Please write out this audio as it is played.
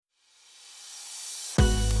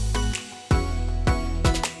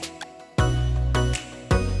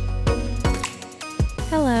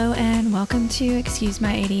and welcome to Excuse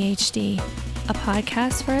My ADHD, a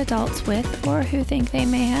podcast for adults with or who think they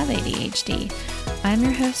may have ADHD. I'm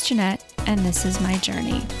your host, Jeanette, and this is my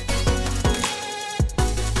journey.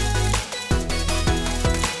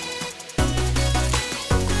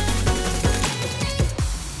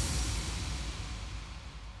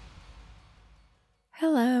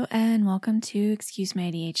 Hello, and welcome to Excuse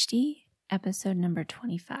My ADHD, episode number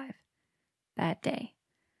 25, Bad Day.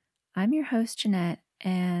 I'm your host, Jeanette,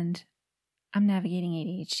 and I'm navigating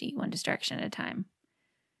ADHD one distraction at a time.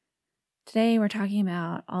 Today, we're talking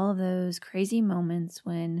about all of those crazy moments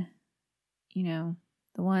when, the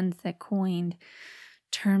ones that coined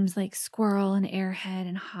terms like squirrel and airhead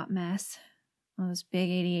and hot mess, those big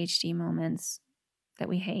ADHD moments that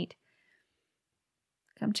we hate.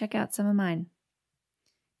 Come check out some of mine.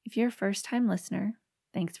 If you're a first-time listener,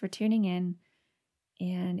 thanks for tuning in.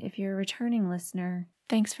 And if you're a returning listener,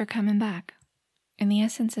 thanks for coming back. In the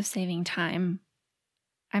essence of saving time,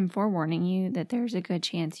 I'm forewarning you that there's a good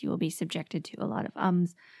chance you will be subjected to a lot of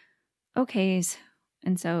ums, okays,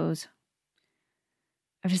 and so's.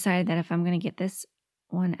 I've decided that if I'm going to get this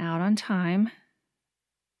one out on time,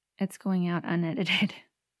 it's going out unedited.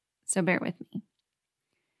 So bear with me.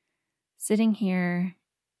 Sitting here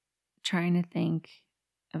trying to think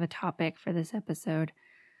of a topic for this episode,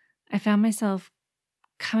 I found myself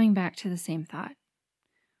coming back to the same thought.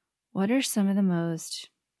 What are some of the most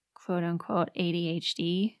quote-unquote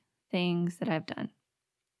ADHD things that I've done?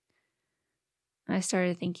 I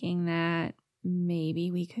started thinking that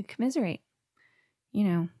maybe we could commiserate.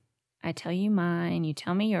 I tell you mine, you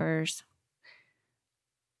tell me yours.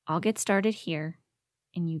 I'll get started here,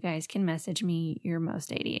 and you guys can message me your most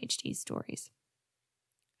ADHD stories.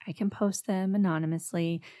 I can post them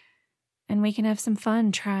anonymously, and we can have some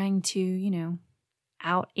fun trying to,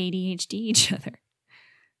 out ADHD each other.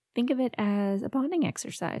 Think of it as a bonding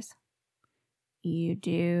exercise. You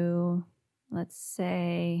do, let's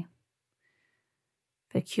say,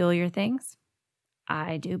 peculiar things.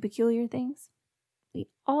 I do peculiar things. We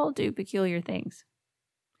all do peculiar things.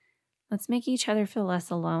 Let's make each other feel less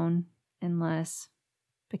alone and less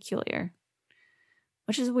peculiar,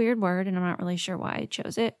 which is a weird word, and I'm not really sure why I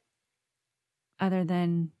chose it, other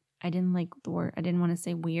than I didn't like the word. I didn't want to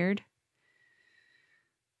say weird.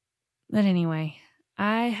 But anyway,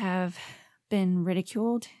 I have been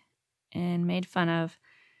ridiculed and made fun of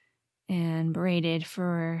and berated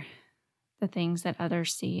for the things that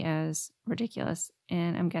others see as ridiculous,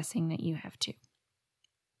 and I'm guessing that you have too.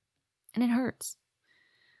 And it hurts.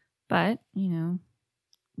 But,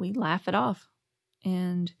 we laugh it off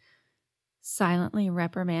and silently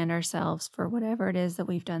reprimand ourselves for whatever it is that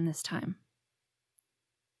we've done this time.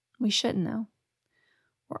 We shouldn't, though.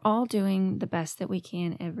 We're all doing the best that we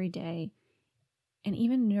can every day. And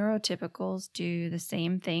even neurotypicals do the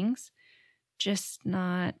same things, just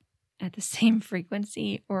not at the same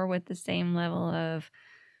frequency or with the same level of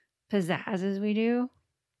pizzazz as we do.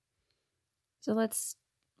 So let's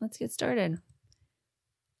get started.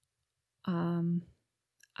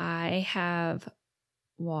 I have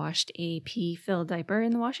washed a pee-filled diaper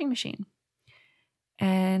in the washing machine.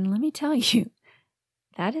 And let me tell you,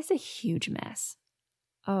 that is a huge mess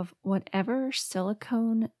of whatever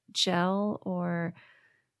silicone gel or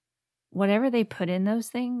whatever they put in those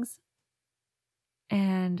things.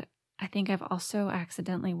 And I think I've also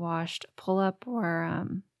accidentally washed a pull-up or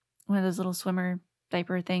one of those little swimmer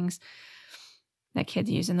diaper things that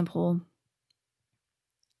kids use in the pool.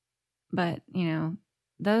 But,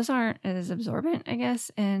 those aren't as absorbent, I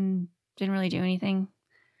guess, and didn't really do anything.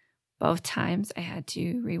 Both times I had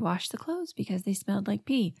to rewash the clothes because they smelled like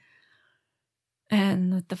pee.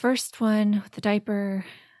 And with the first one, with the diaper,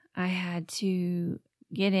 I had to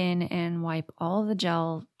get in and wipe all the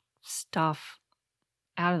gel stuff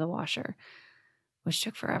out of the washer, which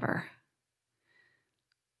took forever.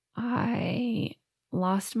 I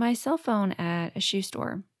lost my cell phone at a shoe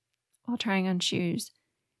store while trying on shoes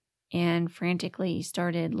and frantically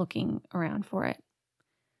started looking around for it.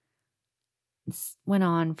 This went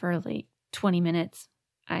on for like 20 minutes.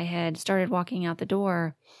 I had started walking out the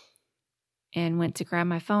door and went to grab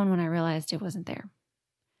my phone when I realized it wasn't there.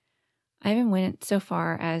 I even went so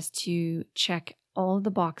far as to check all of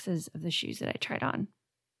the boxes of the shoes that I tried on.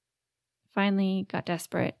 Finally got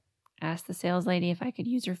desperate, asked the sales lady if I could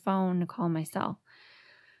use her phone to call my cell.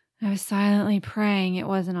 I was silently praying it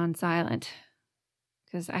wasn't on silent,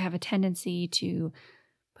 because I have a tendency to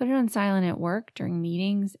put it on silent at work during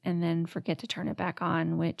meetings and then forget to turn it back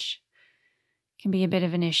on, which can be a bit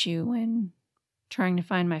of an issue when trying to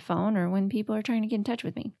find my phone or when people are trying to get in touch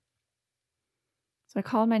with me. So I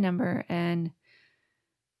called my number and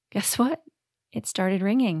guess what? It started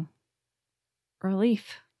ringing.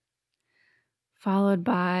 relief, followed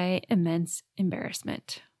by immense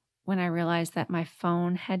embarrassment when I realized that my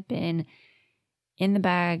phone had been in the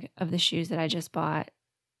bag of the shoes that I just bought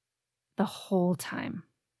the whole time.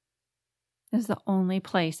 It was the only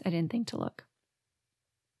place I didn't think to look.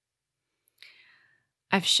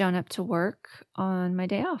 I've shown up to work on my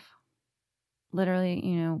day off. Literally,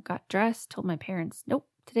 got dressed, told my parents, nope,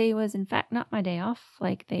 today was in fact not my day off,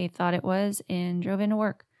 like they thought it was, and drove into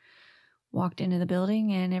work. Walked into the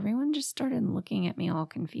building and everyone just started looking at me all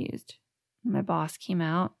confused. My boss came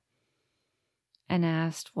out and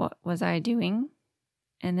asked what was I doing,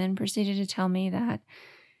 and then proceeded to tell me that,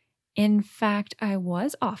 in fact, I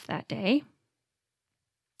was off that day.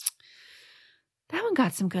 That one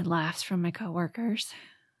got some good laughs from my coworkers.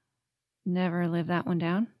 Never lived that one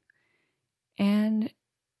down. And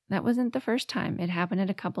that wasn't the first time. It happened at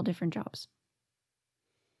a couple different jobs.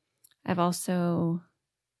 I've also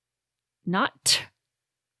not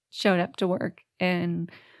showed up to work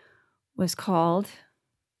and was called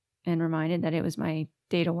and reminded that it was my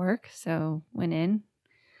day to work. So went in.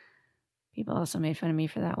 People also made fun of me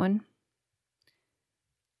for that one.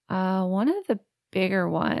 One of the bigger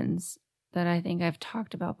ones that I think I've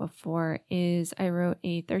talked about before is I wrote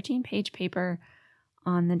a 13-page paper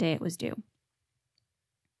on the day it was due.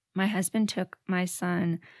 My husband took my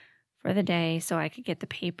son for the day so I could get the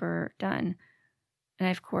paper done. And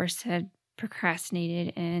I, of course, had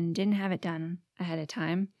procrastinated and didn't have it done ahead of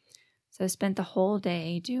time. So I spent the whole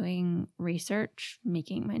day doing research,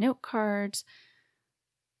 making my note cards,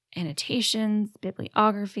 annotations,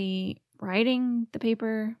 bibliography, writing the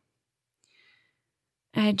paper.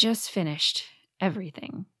 I had just finished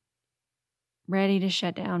everything, ready to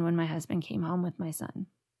shut down when my husband came home with my son.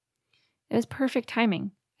 It was perfect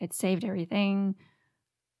timing. I'd saved everything,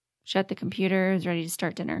 shut the computer, was ready to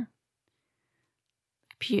start dinner.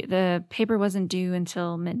 The paper wasn't due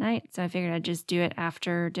until midnight, so I figured I'd just do it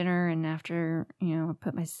after dinner and after, I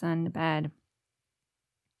put my son to bed.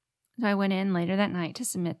 So I went in later that night to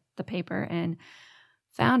submit the paper and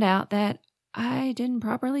found out that I didn't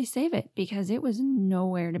properly save it because it was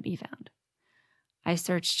nowhere to be found. I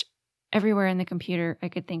searched everywhere in the computer I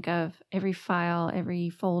could think of, every file, every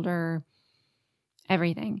folder,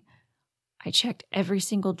 everything. I checked every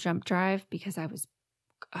single jump drive because I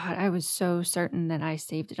was so certain that I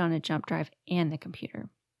saved it on a jump drive and the computer.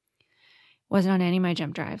 It wasn't on any of my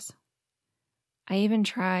jump drives. I even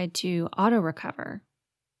tried to auto recover,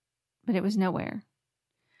 but it was nowhere.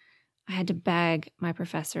 I had to beg my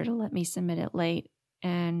professor to let me submit it late,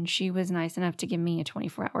 and she was nice enough to give me a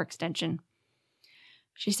 24-hour extension.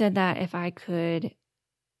 She said that if I could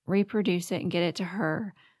reproduce it and get it to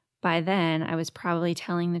her, by then I was probably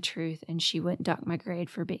telling the truth and she wouldn't dock my grade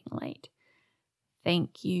for being late.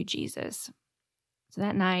 Thank you, Jesus. So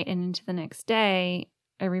that night and into the next day,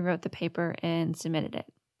 I rewrote the paper and submitted it.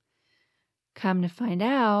 Come to find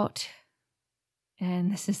out,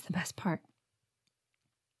 and this is the best part,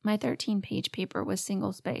 my 13-page paper was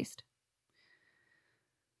single-spaced.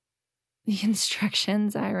 The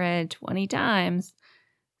instructions I read 20 times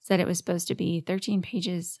said it was supposed to be 13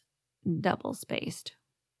 pages double-spaced.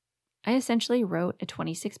 I essentially wrote a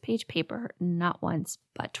 26-page paper not once,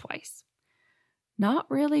 but twice. Not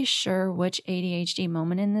really sure which ADHD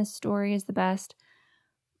moment in this story is the best,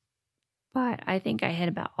 but I think I hit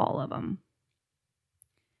about all of them.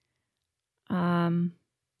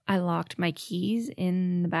 I locked my keys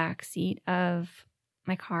in the back seat of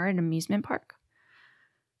my car at an amusement park.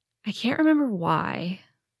 I can't remember why,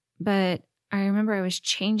 but I remember I was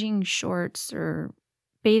changing shorts or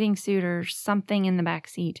bathing suit or something in the back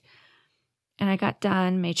seat. And I got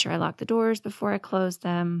done, made sure I locked the doors before I closed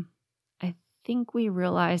them. I think we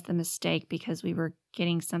realized the mistake because we were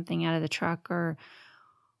getting something out of the truck or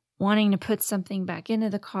wanting to put something back into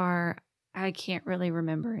the car. I can't really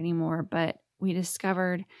remember anymore, but we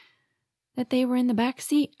discovered that they were in the back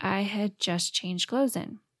seat I had just changed clothes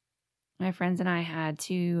in. My friends and I had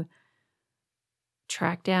to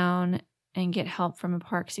track down and get help from a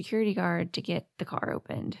park security guard to get the car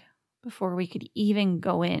opened before we could even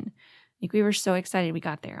go in. Like, we were so excited. We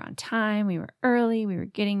got there on time. We were early. We were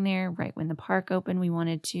getting there right when the park opened. We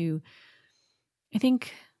wanted to, I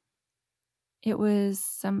think it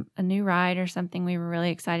was a new ride or something we were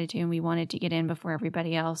really excited to, and we wanted to get in before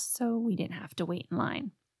everybody else so we didn't have to wait in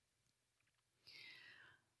line.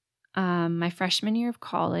 My freshman year of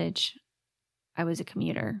college, I was a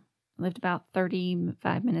commuter. I lived about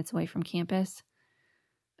 35 minutes away from campus.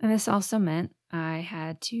 And this also meant I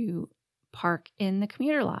had to park in the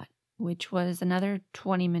commuter lot, which was another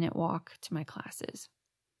 20-minute walk to my classes.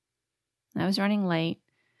 I was running late.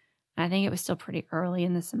 I think it was still pretty early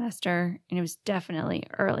in the semester, and it was definitely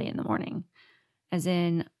early in the morning. As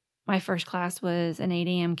in, my first class was an 8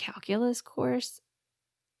 a.m. calculus course.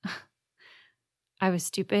 I was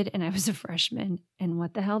stupid and I was a freshman, and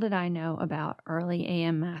what the hell did I know about early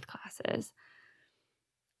AM math classes?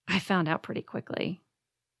 I found out pretty quickly.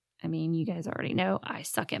 I mean, you guys already know I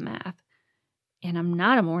suck at math, and I'm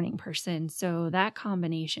not a morning person, so that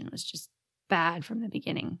combination was just bad from the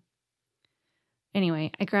beginning.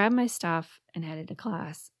 Anyway, I grabbed my stuff and headed to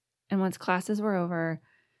class, and once classes were over,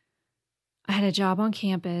 I had a job on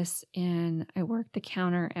campus, and I worked the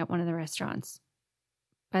counter at one of the restaurants.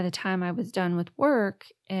 By the time I was done with work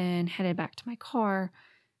and headed back to my car,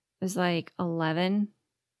 it was like 11,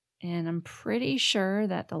 and I'm pretty sure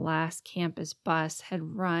that the last campus bus had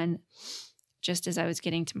run just as I was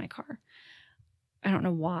getting to my car. I don't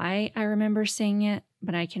know why I remember seeing it,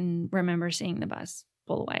 but I can remember seeing the bus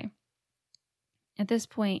pull away. At this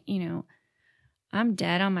point, I'm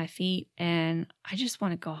dead on my feet, and I just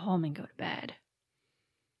want to go home and go to bed.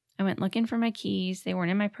 I went looking for my keys. They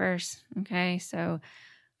weren't in my purse, okay? So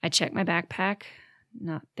I checked my backpack.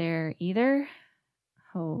 Not there either.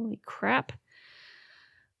 Holy crap.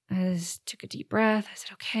 I just took a deep breath. I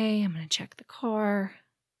said, okay, I'm going to check the car.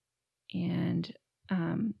 And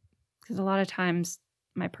because a lot of times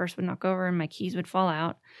my purse would knock over and my keys would fall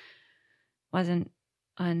out. It wasn't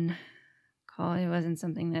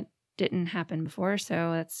something that didn't happen before. So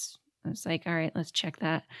I was like, all right, let's check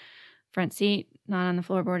that front seat. Not on the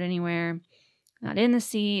floorboard anywhere. Not in the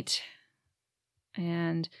seat.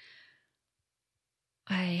 And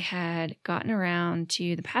I had gotten around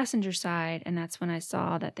to the passenger side, and that's when I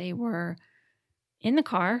saw that they were in the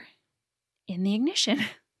car, in the ignition.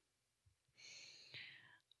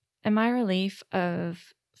 And my relief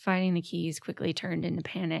of finding the keys quickly turned into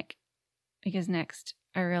panic, because next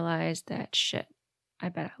I realized that shit, I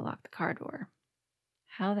bet I locked the car door.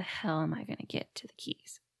 How the hell am I going to get to the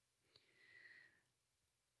keys?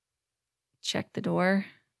 Checked the door,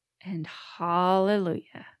 and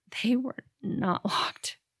hallelujah, they were not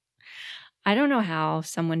locked. I don't know how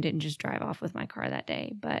someone didn't just drive off with my car that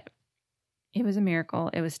day, but it was a miracle.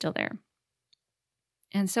 It was still there.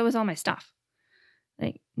 And so was all my stuff.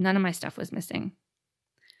 Like, none of my stuff was missing.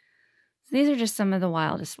 So these are just some of the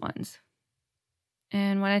wildest ones.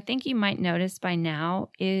 And what I think you might notice by now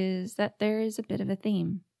is that there is a bit of a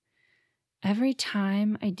theme. Every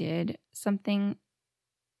time I did something,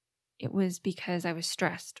 it was because I was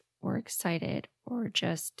stressed or excited or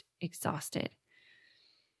just exhausted.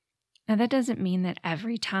 Now, that doesn't mean that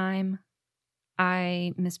every time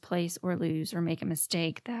I misplace or lose or make a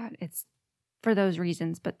mistake that it's for those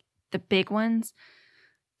reasons, but the big ones,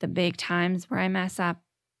 the big times where I mess up,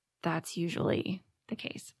 that's usually the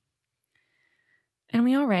case. And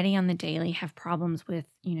we already on the daily have problems with,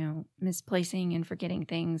 misplacing and forgetting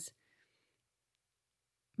things.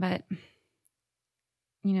 But,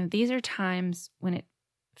 these are times when it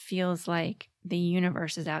feels like the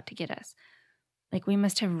universe is out to get us. Like we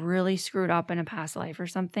must have really screwed up in a past life or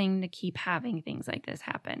something to keep having things like this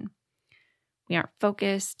happen. We aren't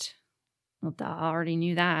focused. Well, duh, I already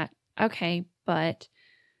knew that. Okay, but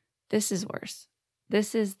this is worse.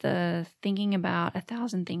 This is the thinking about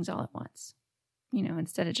 1,000 things all at once,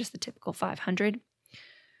 instead of just the typical 500,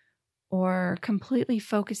 or completely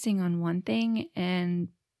focusing on one thing and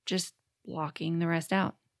just blocking the rest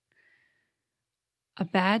out. A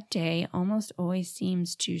bad day almost always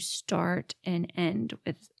seems to start and end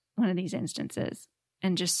with one of these instances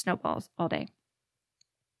and just snowballs all day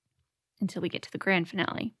until we get to the grand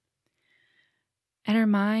finale. And our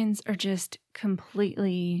minds are just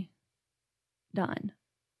completely done.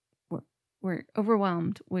 We're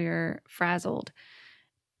overwhelmed. We're frazzled.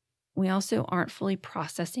 We also aren't fully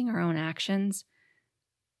processing our own actions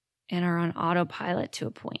and are on autopilot to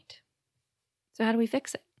a point. So how do we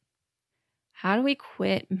fix it? How do we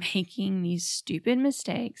quit making these stupid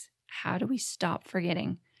mistakes? How do we stop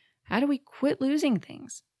forgetting? How do we quit losing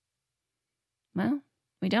things? Well,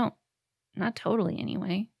 we don't. Not totally,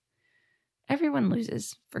 anyway. Everyone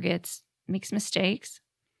loses, forgets, makes mistakes.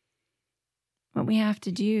 What we have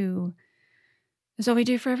to do is what we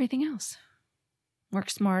do for everything else.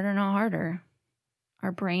 Work smarter, not harder.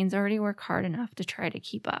 Our brains already work hard enough to try to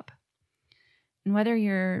keep up. And whether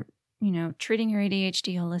you're, treating your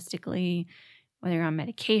ADHD holistically, whether you're on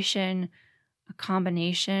medication, a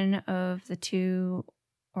combination of the two,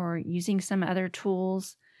 or using some other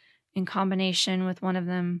tools in combination with one of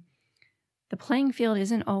them, the playing field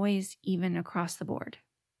isn't always even across the board.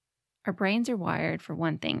 Our brains are wired for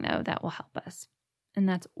one thing, though, that will help us, and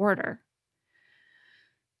that's order.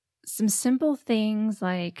 Some simple things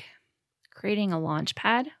like creating a launch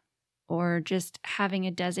pad or just having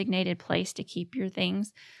a designated place to keep your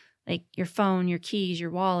things, like your phone, your keys,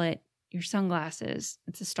 your wallet, your sunglasses.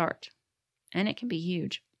 It's a start, and it can be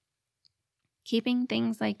huge. Keeping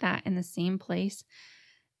things like that in the same place,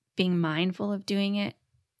 being mindful of doing it,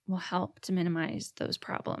 will help to minimize those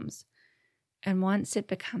problems. And once it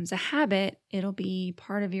becomes a habit, it'll be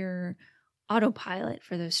part of your autopilot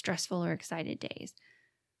for those stressful or excited days.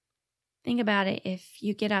 Think about it. If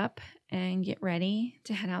you get up and get ready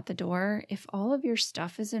to head out the door, if all of your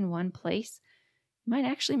stuff is in one place, you might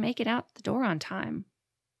actually make it out the door on time.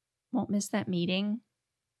 Won't miss that meeting.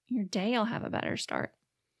 Your day will have a better start.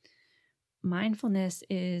 Mindfulness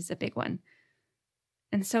is a big one.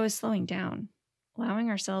 And so is slowing down,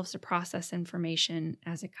 allowing ourselves to process information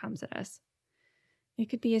as it comes at us. It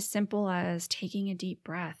could be as simple as taking a deep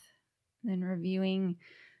breath, then reviewing,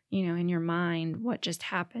 in your mind what just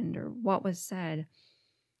happened or what was said.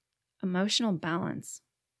 Emotional balance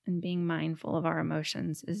and being mindful of our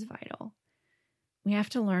emotions is vital. We have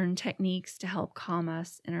to learn techniques to help calm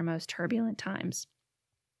us in our most turbulent times.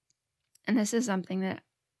 And this is something that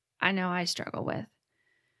I know I struggle with.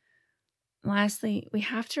 Lastly, we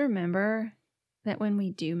have to remember that when we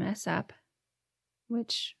do mess up,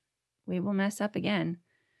 which we will mess up again,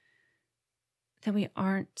 that we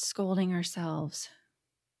aren't scolding ourselves.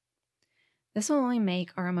 This will only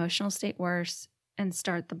make our emotional state worse and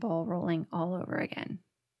start the ball rolling all over again.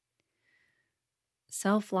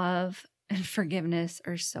 Self-love and forgiveness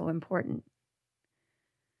are so important.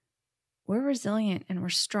 We're resilient and we're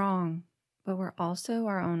strong, but we're also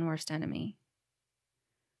our own worst enemy.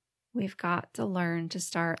 We've got to learn to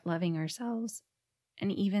start loving ourselves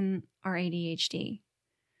and even our ADHD,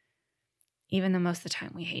 even though most of the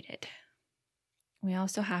time we hate it. We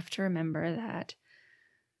also have to remember that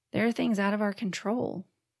there are things out of our control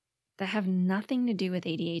that have nothing to do with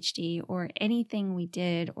ADHD or anything we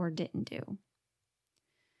did or didn't do.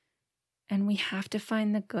 And we have to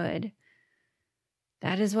find the good.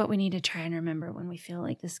 That is what we need to try and remember when we feel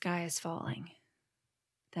like the sky is falling.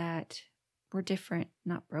 That we're different,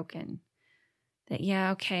 not broken. That,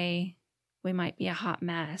 okay, we might be a hot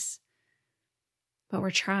mess, but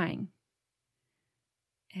we're trying.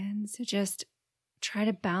 And so just try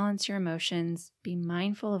to balance your emotions, be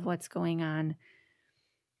mindful of what's going on,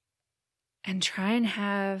 and try and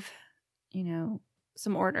have,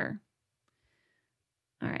 some order.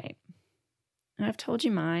 All right. I've told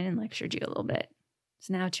you mine and lectured you a little bit.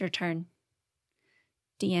 So now it's your turn.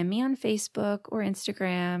 DM me on Facebook or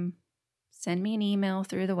Instagram. Send me an email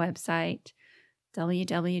through the website,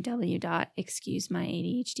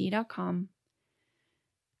 www.excusemyadhd.com.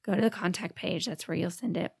 Go to the contact page. That's where you'll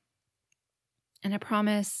send it. And I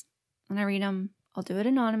promise, when I read them, I'll do it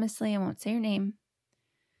anonymously. I won't say your name.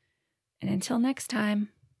 And until next time.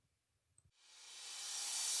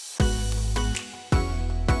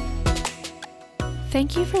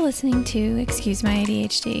 Thank you for listening to Excuse My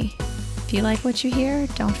ADHD. If you like what you hear,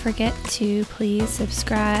 don't forget to please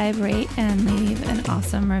subscribe, rate, and leave an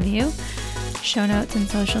awesome review. Show notes and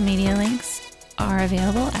social media links are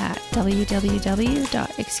available at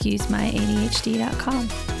www.excusemyadhd.com.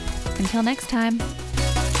 Until next time.